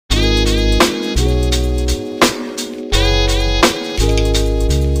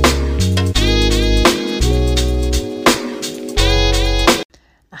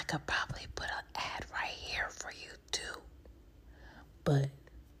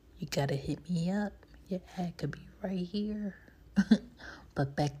gotta hit me up. Your ad could be right here.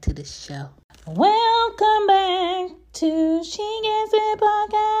 But back to the show. Welcome back to She Gets It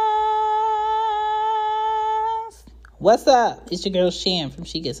Podcast. What's up? It's your girl Shan from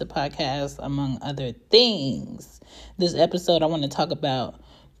She Gets It Podcast, among other things. This episode, I want to talk about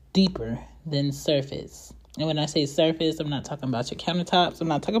deeper than surface. And when I say surface, I'm not talking about your countertops. I'm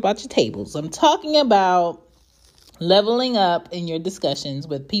not talking about your tables. I'm talking about leveling up in your discussions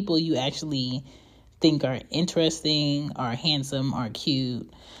with people you actually think are interesting, are handsome, are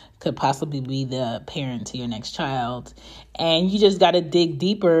cute, could possibly be the parent to your next child. And you just got to dig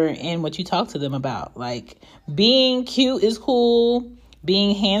deeper in what you talk to them about. Like, being cute is cool.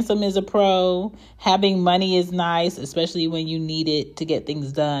 Being handsome is a pro. Having money is nice, especially when you need it to get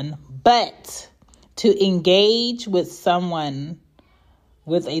things done. But to engage with someone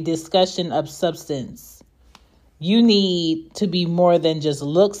with a discussion of substance, you need to be more than just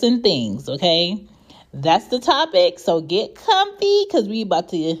looks and things, okay? That's the topic. So get comfy, because we about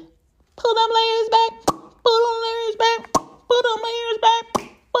to pull them layers back, pull them layers back, pull them layers back,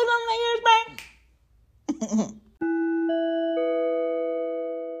 pull them layers back.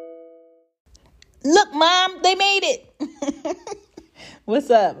 Look, Mom, they made it. What's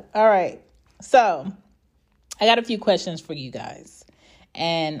up? All right. So I got a few questions for you guys.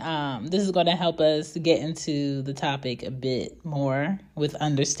 And this is going to help us get into the topic a bit more with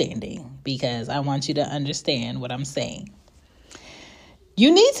understanding, because I want you to understand what I'm saying.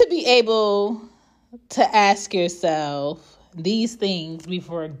 You need to be able to ask yourself these things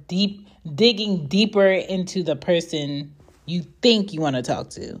before digging deeper into the person you think you want to talk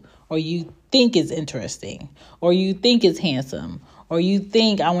to, or you think is interesting, or you think is handsome, or you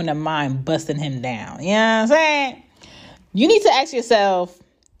think I wouldn't mind busting him down. You know what I'm saying? You need to ask yourself,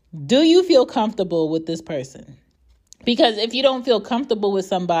 do you feel comfortable with this person? Because if you don't feel comfortable with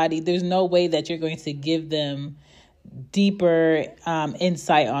somebody, there's no way that you're going to give them deeper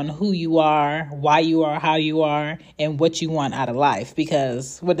insight on who you are, why you are, how you are, and what you want out of life.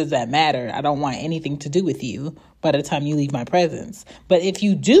 Because what does that matter? I don't want anything to do with you by the time you leave my presence. But if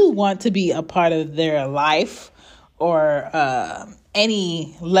you do want to be a part of their life or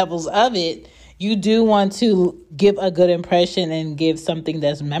any levels of it, you do want to give a good impression and give something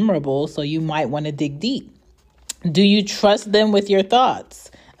that's memorable. So you might want to dig deep. Do you trust them with your thoughts?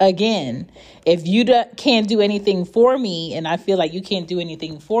 Again, if you can't do anything for me, and I feel like you can't do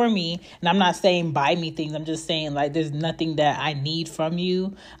anything for me, and I'm not saying buy me things, I'm just saying like there's nothing that I need from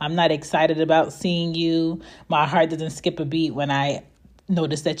you. I'm not excited about seeing you. My heart doesn't skip a beat when I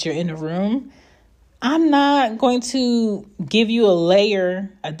notice that you're in the room. I'm not going to give you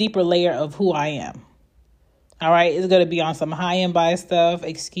a deeper layer of who I am. All right. It's going to be on some high and by stuff.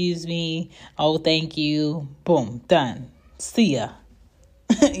 Excuse me. Oh, thank you. Boom. Done. See ya.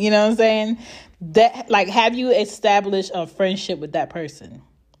 You know what I'm saying? Have you established a friendship with that person?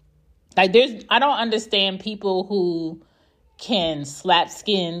 I don't understand people who can slap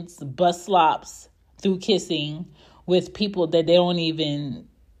skins, bust slops through kissing with people that they don't even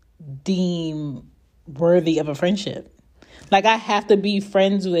deem worthy of a friendship. Like, I have to be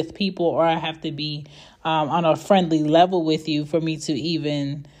friends with people, or I have to be on a friendly level with you for me to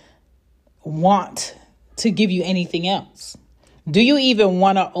even want to give you anything else. Do you even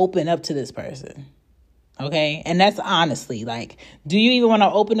want to open up to this person? Okay. And that's honestly, like, do you even want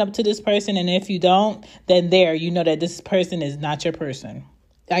to open up to this person? And if you don't, then you know that this person is not your person.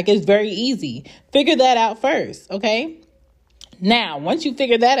 Like, it's very easy. Figure that out first. Okay. Now, once you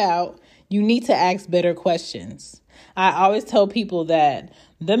figure that out, you need to ask better questions. I always tell people that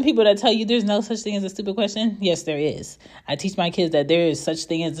them people that tell you there's no such thing as a stupid question, yes, there is. I teach my kids that there is such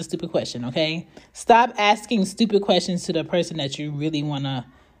thing as a stupid question, okay? Stop asking stupid questions to the person that you really want to,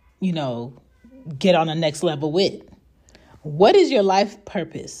 get on the next level with. What is your life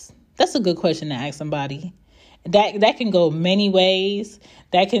purpose? That's a good question to ask somebody. That can go many ways.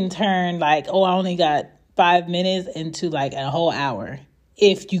 That can turn like, I only got 5 minutes into like a whole hour.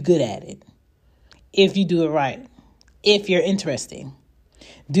 If you're good at it, if you do it right, if you're interesting.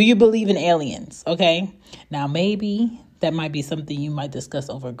 Do you believe in aliens? Okay. Now, maybe that might be something you might discuss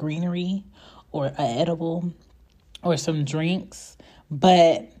over greenery or an edible or some drinks.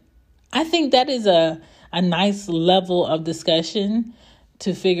 But I think that is a nice level of discussion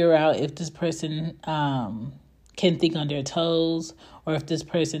to figure out if this person can think on their toes, or if this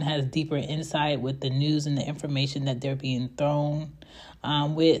person has deeper insight with the news and the information that they're being thrown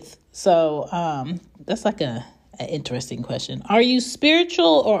with. So that's like an interesting question. Are you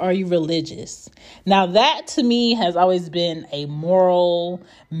spiritual or are you religious? Now, that to me has always been a moral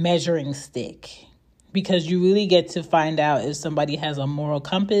measuring stick. because you really get to find out if somebody has a moral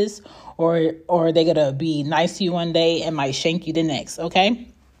compass or they're going to be nice to you one day and might shank you the next, okay?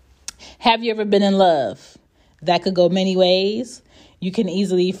 Have you ever been in love? That could go many ways. You can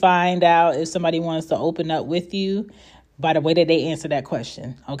easily find out if somebody wants to open up with you by the way that they answer that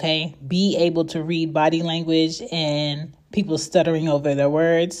question, okay? Be able to read body language and people stuttering over their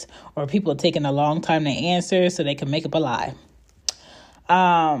words or people taking a long time to answer so they can make up a lie.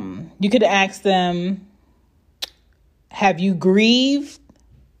 You could ask them, have you grieved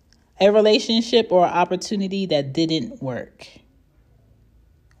a relationship or opportunity that didn't work?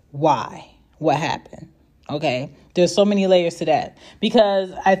 Why? What happened? Okay. There's so many layers to that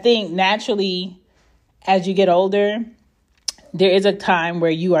because I think naturally as you get older, there is a time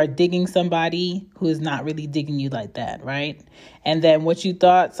where you are digging somebody who is not really digging you like that, right? And then what you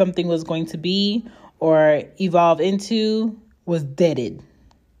thought something was going to be or evolve into was deaded.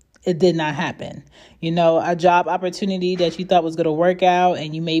 It did not happen. You know, a job opportunity that you thought was going to work out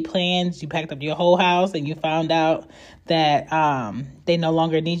and you made plans, you packed up your whole house and you found out that they no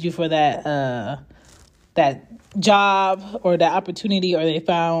longer need you for that job or that opportunity, or they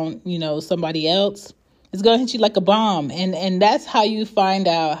found, you know, somebody else. It's going to hit you like a bomb. And that's how you find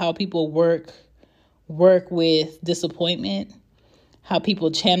out how people work with disappointment, how people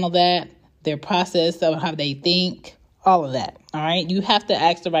channel that, their process of how they think, all of that. All right. You have to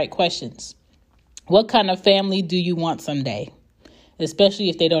ask the right questions. What kind of family do you want someday? Especially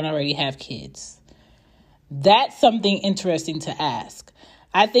if they don't already have kids. That's something interesting to ask.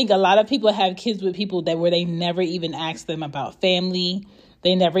 I think a lot of people have kids with people where they never even ask them about family.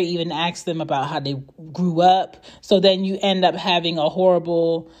 They never even ask them about how they grew up. So then you end up having a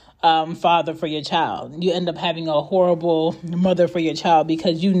horrible father for your child. You end up having a horrible mother for your child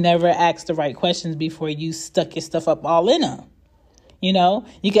because you never asked the right questions before you stuck your stuff up all in them. You know,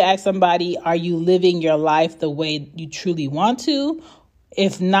 you can ask somebody, are you living your life the way you truly want to?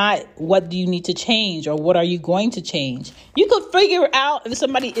 If not, what do you need to change or what are you going to change? You could figure out if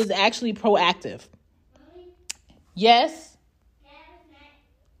somebody is actually proactive. Yes?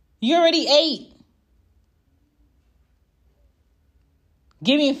 You already ate.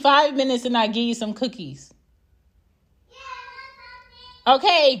 Give me 5 minutes and I'll give you some cookies.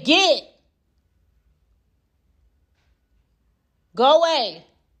 Okay, get. Go away.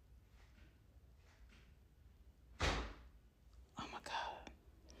 Oh my God.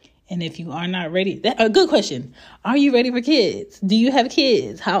 And if you are not ready, a good question. Are you ready for kids? Do you have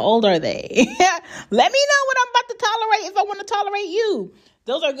kids? How old are they? Let me know what I'm about to tolerate if I want to tolerate you.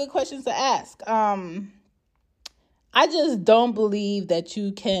 Those are good questions to ask. I just don't believe that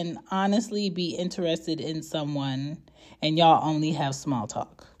you can honestly be interested in someone and y'all only have small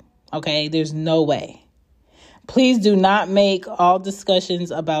talk. Okay? There's no way. Please do not make all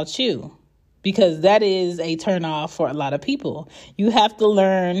discussions about you because that is a turnoff for a lot of people. You have to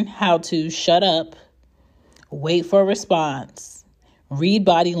learn how to shut up, wait for a response, read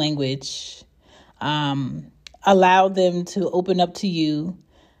body language, allow them to open up to you.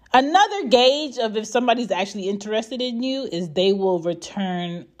 Another gauge of if somebody's actually interested in you is they will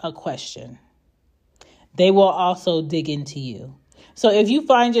return a question. They will also dig into you. So if you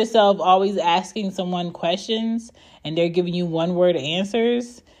find yourself always asking someone questions and they're giving you one-word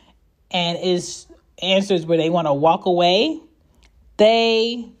answers and it's answers where they want to walk away,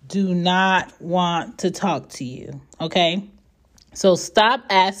 they do not want to talk to you, okay? So stop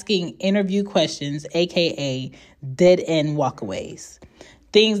asking interview questions, aka dead-end walkaways.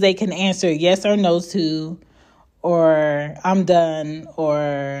 Things they can answer yes or no to, or I'm done,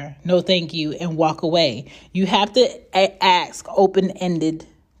 or no thank you, and walk away. You have to ask open-ended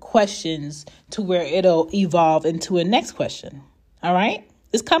questions to where it'll evolve into a next question. All right?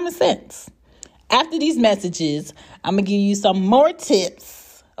 It's common sense. After these messages, I'm going to give you some more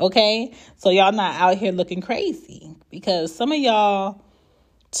tips, okay? So y'all not out here looking crazy. Because some of y'all,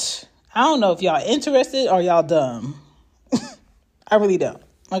 I don't know if y'all interested or y'all dumb. I really don't,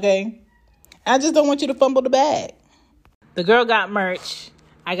 okay? I just don't want you to fumble the bag. The girl got merch.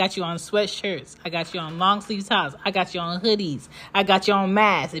 I got you on sweatshirts. I got you on long sleeve tops. I got you on hoodies. I got you on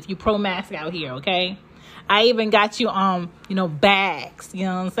masks if you pro mask out here, okay? I even got you on, bags, you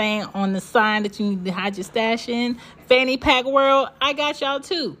know what I'm saying? On the sign that you need to hide your stash in. Fanny Pack World, I got y'all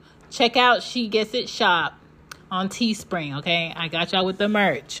too. Check out She Gets It Shop on Teespring, okay? I got y'all with the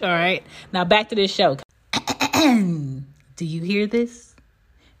merch, all right? Now back to this show. Do you hear this?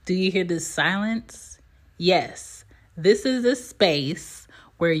 Do you hear this silence? Yes, this is a space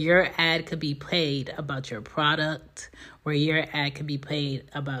where your ad could be played about your product, where your ad could be played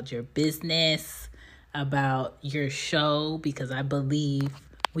about your business, about your show, because I believe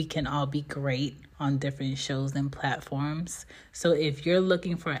We can all be great on different shows and platforms. So if you're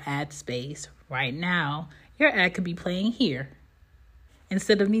looking for ad space right now, your ad could be playing here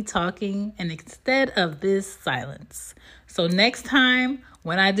instead of me talking and instead of this silence. So next time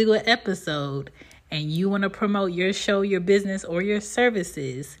when I do an episode and you want to promote your show, your business, or your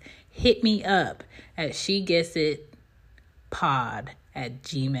services, hit me up at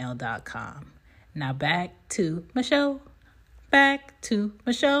shegetsit.pod@gmail.com. Now back to my show.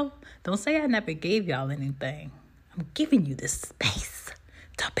 Don't say I never gave y'all anything. I'm giving you the space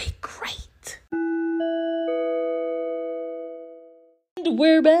to be great. And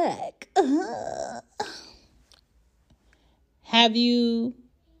we're back. Have you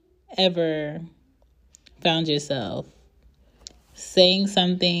ever found yourself saying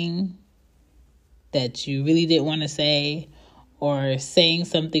something that you really didn't want to say, or saying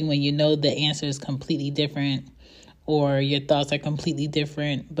something when you know the answer is completely different, or your thoughts are completely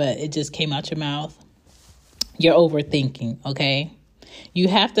different, but it just came out your mouth? You're overthinking, okay? You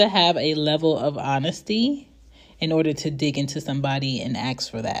have to have a level of honesty in order to dig into somebody and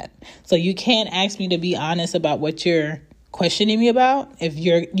ask for that. So you can't ask me to be honest about what you're questioning me about if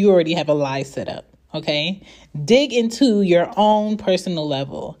you already have a lie set up, okay? Dig into your own personal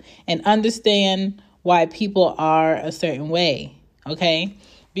level and understand why people are a certain way, okay?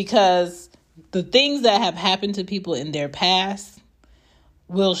 Because the things that have happened to people in their past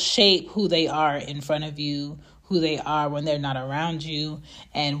will shape who they are in front of you, who they are when they're not around you,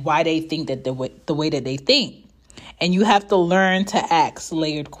 and why they think that the way that they think. And you have to learn to ask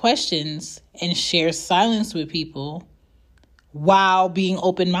layered questions and share silence with people while being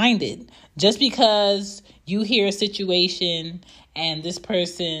open-minded. Just because you hear a situation and this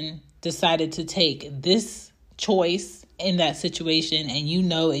person decided to take this choice in that situation, and you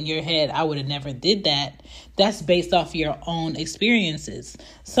know in your head, I would have never did that. That's based off your own experiences.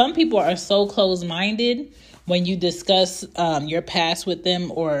 Some people are so close-minded when you discuss your past with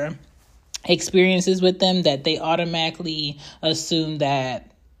them or experiences with them that they automatically assume that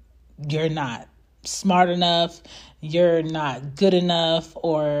you're not smart enough, you're not good enough,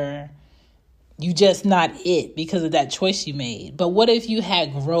 or you just not it because of that choice you made. But what if you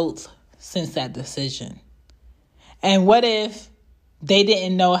had growth since that decision? And what if they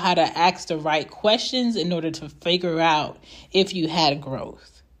didn't know how to ask the right questions in order to figure out if you had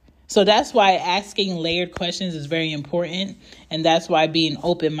growth? So that's why asking layered questions is very important. And that's why being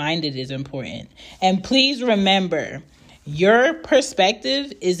open-minded is important. And please remember, your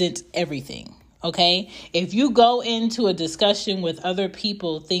perspective isn't everything. Okay? If you go into a discussion with other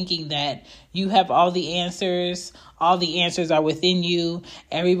people thinking that you have all the answers are within you,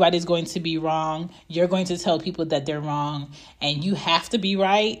 everybody's going to be wrong, you're going to tell people that they're wrong, and you have to be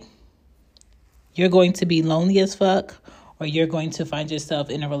right, you're going to be lonely as fuck, or you're going to find yourself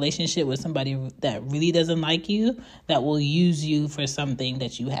in a relationship with somebody that really doesn't like you, that will use you for something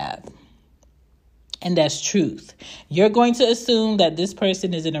that you have. And that's truth. You're going to assume that this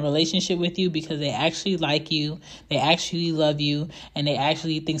person is in a relationship with you because they actually like you, they actually love you, and they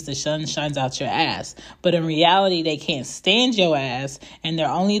actually thinks the sun shines out your ass. But in reality, they can't stand your ass, and they're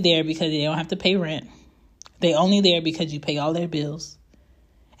only there because they don't have to pay rent. They're only there because you pay all their bills.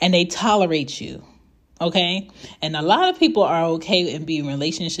 And they tolerate you. Okay? And a lot of people are okay in being in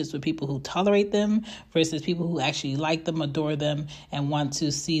relationships with people who tolerate them versus people who actually like them, adore them, and want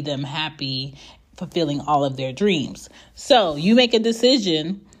to see them happy, fulfilling all of their dreams. So you make a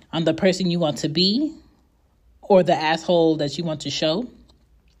decision on the person you want to be or the asshole that you want to show.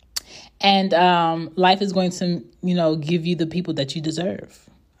 And life is going to, give you the people that you deserve.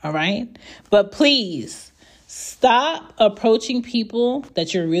 All right? But please stop approaching people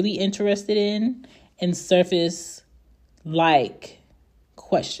that you're really interested in and surface like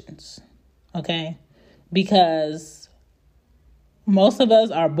questions. Okay? Because most of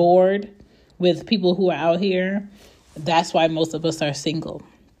us are bored with people who are out here. That's why most of us are single.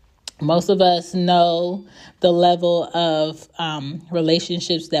 Most of us know the level of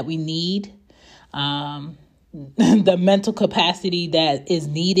relationships that we need, the mental capacity that is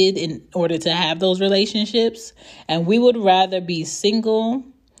needed in order to have those relationships. And we would rather be single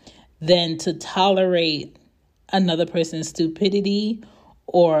than to tolerate another person's stupidity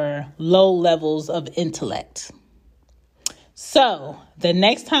or low levels of intellect. So the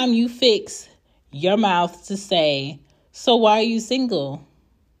next time you fix your mouth to say, so why are you single?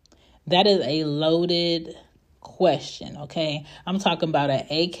 That is a loaded question, okay? I'm talking about an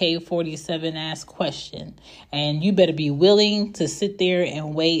AK-47 ass question. And you better be willing to sit there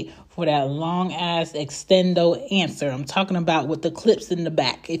and wait for that long ass extendo answer. I'm talking about with the clips in the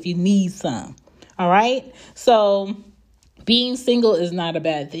back if you need some. All right? So Being single is not a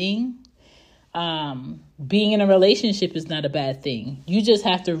bad thing. Being in a relationship is not a bad thing. You just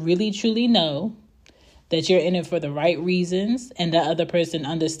have to really truly know that you're in it for the right reasons and the other person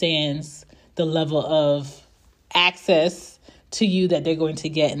understands the level of access to you that they're going to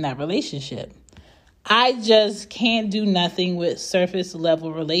get in that relationship. I just can't do nothing with surface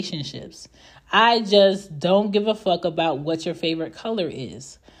level relationships. I just don't give a fuck about what your favorite color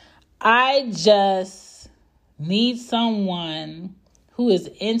is. I just need someone who is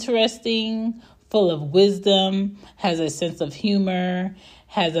interesting, full of wisdom, has a sense of humor,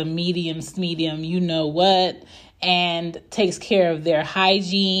 has a medium, you know what, and takes care of their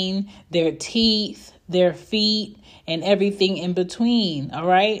hygiene, their teeth, their feet, and everything in between, all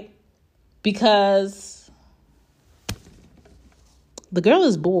right? Because the girl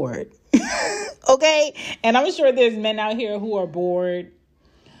is bored, okay? And I'm sure there's men out here who are bored,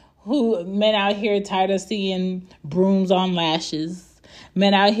 men out here tired of seeing brooms on lashes,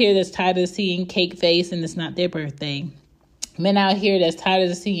 men out here that's tired of seeing cake face and it's not their birthday, men out here that's tired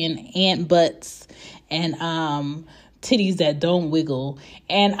of seeing ant butts and titties that don't wiggle.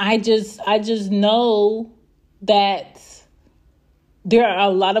 And I just know that there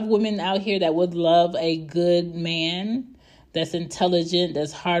are a lot of women out here that would love a good man that's intelligent,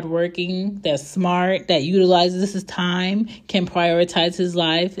 that's hardworking, that's smart, that utilizes his time, can prioritize his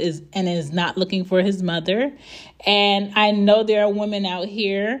life, and is not looking for his mother. And I know there are women out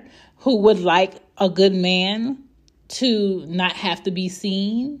here who would like a good man to not have to be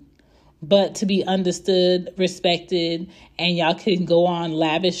seen, but to be understood, respected, and y'all can go on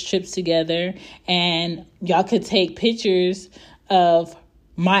lavish trips together, and y'all could take pictures of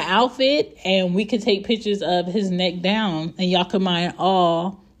my outfit, and we could take pictures of his neck down, and y'all could mind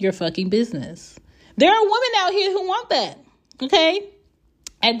all your fucking business. There are women out here who want that, okay?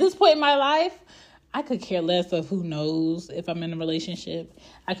 At this point in my life, I could care less of who knows if I'm in a relationship.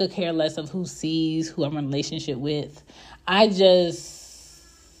 I could care less of who sees who I'm in a relationship with. I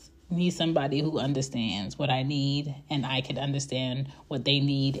just need somebody who understands what I need, and I can understand what they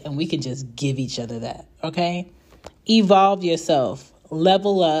need, and we can just give each other that, okay? Evolve yourself,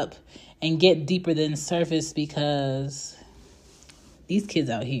 level up, and get deeper than surface, because these kids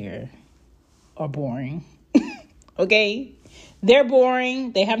out here are boring. Okay? They're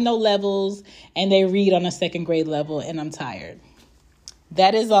boring, they have no levels, and they read on a second grade level, and I'm tired.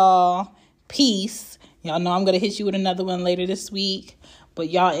 That is all. Peace. Y'all know I'm going to hit you with another one later this week, but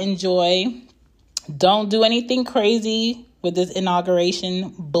y'all enjoy. Don't do anything crazy with this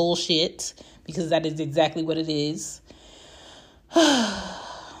inauguration bullshit, because that is exactly what it is.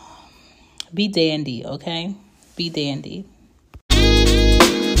 Be dandy, okay? Be dandy.